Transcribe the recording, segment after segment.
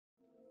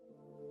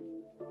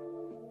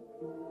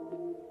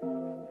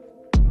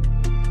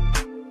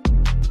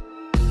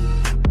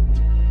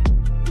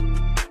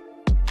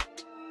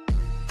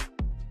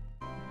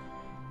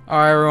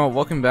Alright everyone,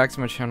 welcome back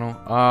to my channel.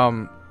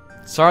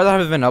 Sorry that I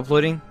haven't been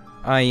uploading.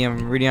 I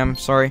am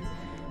sorry.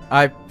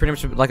 I pretty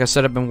much, like I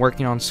said, I've been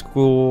working on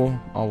school,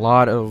 a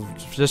lot of,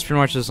 just pretty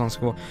much just on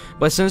school.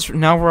 But since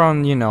now we're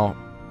on, you know,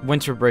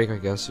 winter break, I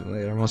guess,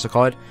 everyone wants to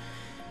call it.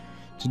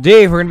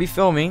 Today we're going to be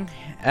filming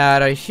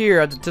at, here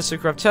at the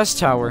Thyssenkrupp test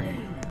tower,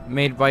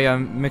 made by,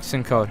 Mix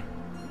and Code.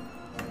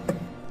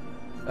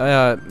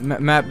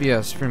 Map,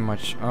 yes, pretty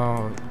much.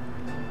 Oh,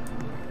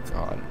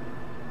 God.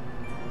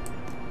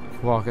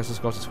 Well, I guess let's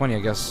go up to 20, I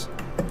guess.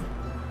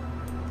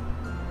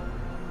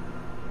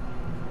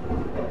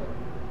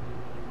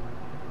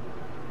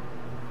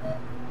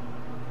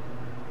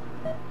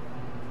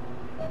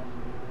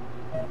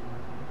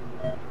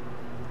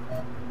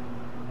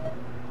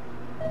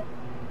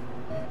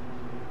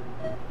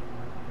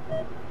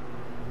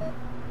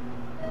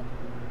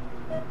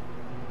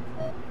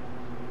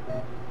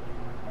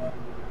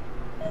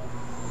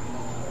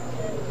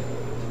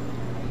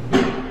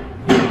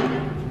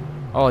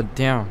 Oh,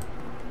 damn.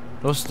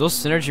 Those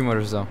synergy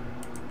motors though.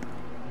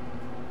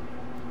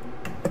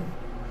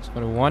 Let's go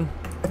to 1.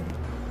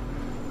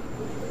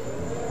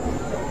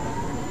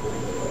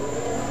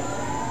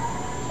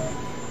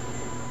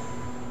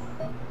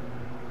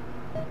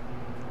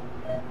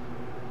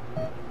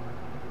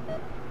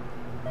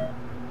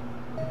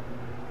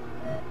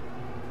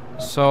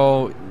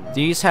 So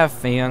these have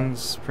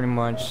fans pretty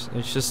much.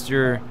 It's just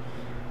your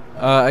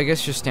I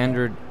guess your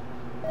standard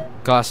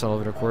glass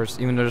elevator, of course,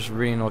 even though there's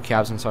really no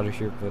cabs inside of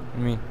here. But I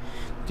mean,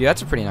 dude,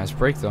 that's a pretty nice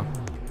break though.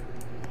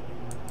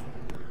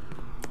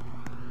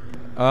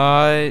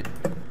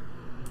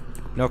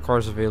 No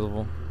cars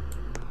available.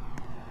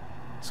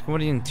 Let's go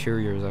with the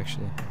interiors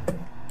actually.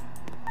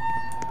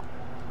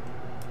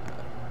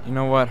 You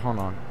know what, hold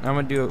on, I'm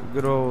gonna do a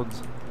good old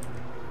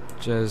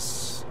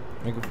just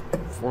make a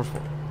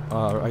forceful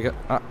I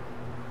got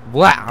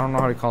blah, I don't know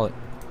how to call it.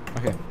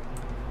 Okay,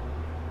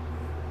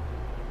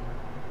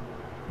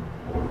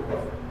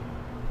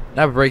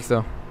 that break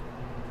though.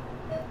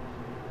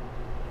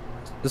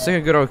 Let's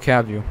take a good old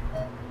cab view.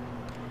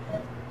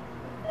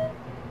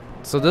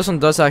 So this one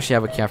does actually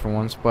have a cab for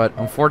once, but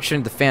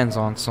unfortunately the fan's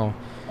on. So,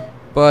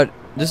 but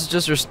this is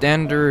just your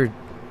standard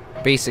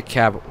basic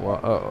cab.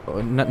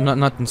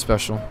 Nothing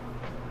special.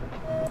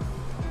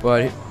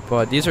 But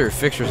these are your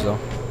fixtures though.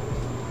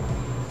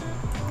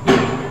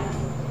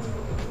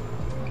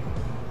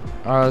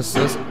 All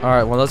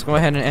right. Well, let's go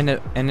ahead and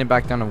end it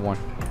back down to 1.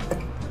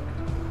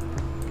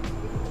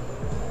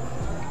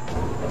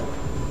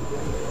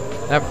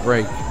 That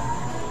break.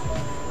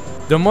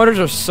 The motors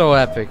are so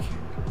epic.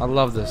 I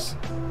love this.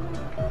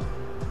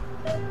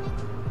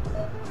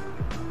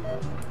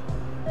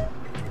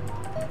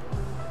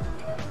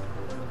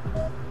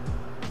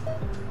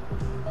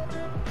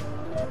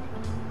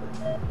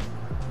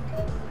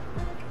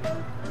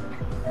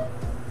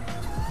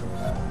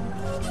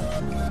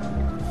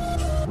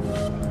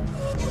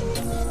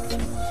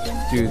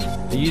 Dude,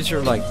 these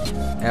are like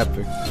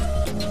epic.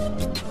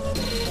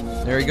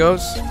 There he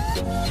goes.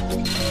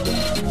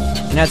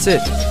 And that's it.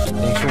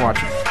 Thanks for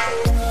watching.